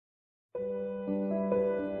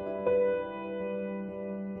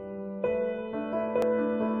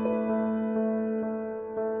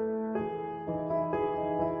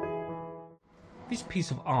This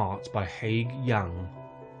piece of art by Haegue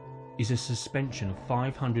is a suspension of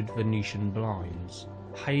 500 Venetian blinds.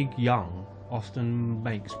 Haegue often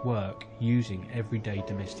makes work using everyday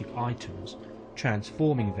domestic items,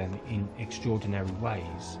 transforming them in extraordinary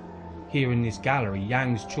ways. Here in this gallery,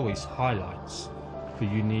 Yang's choice highlights the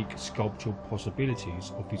unique sculptural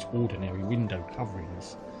possibilities of these ordinary window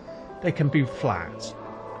coverings. They can be flat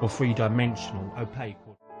or three-dimensional, opaque.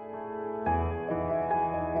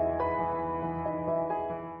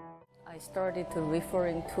 I started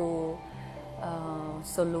referring to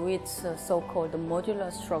LeWitt's so-called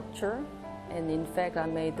modular structure, and in fact I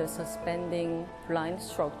made the suspending blind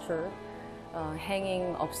structure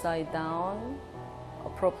hanging upside down,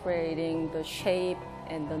 appropriating the shape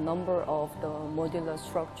and the number of the modular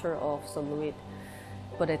structure of LeWitt.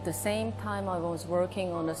 But at the same time I was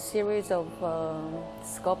working on a series of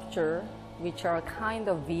sculpture which are a kind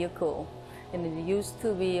of vehicle. And it used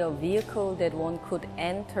to be a vehicle that one could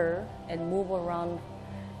enter and move around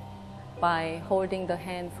by holding the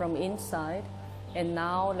hand from inside. And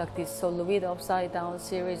now, like this LeWitt upside down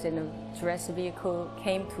series and a dress vehicle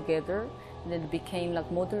came together, and it became like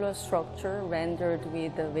modular structure rendered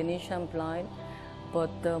with the Venetian blind,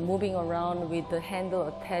 but moving around with the handle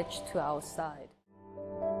attached to outside.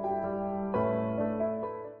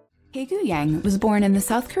 Haegue Yang was born in the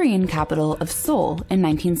South Korean capital of Seoul in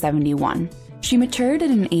 1971. She matured at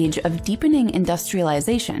an age of deepening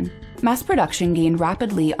industrialization. Mass production gained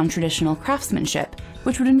rapidly on traditional craftsmanship,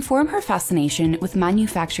 which would inform her fascination with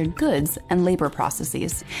manufactured goods and labor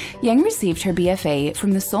processes. Yang received her BFA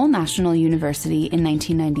from the Seoul National University in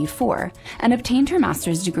 1994 and obtained her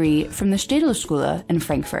master's degree from the Städelschule in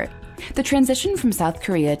Frankfurt. The transition from South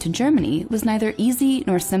Korea to Germany was neither easy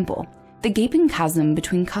nor simple. The gaping chasm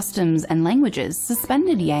between customs and languages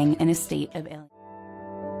suspended Yang in a state of alienation.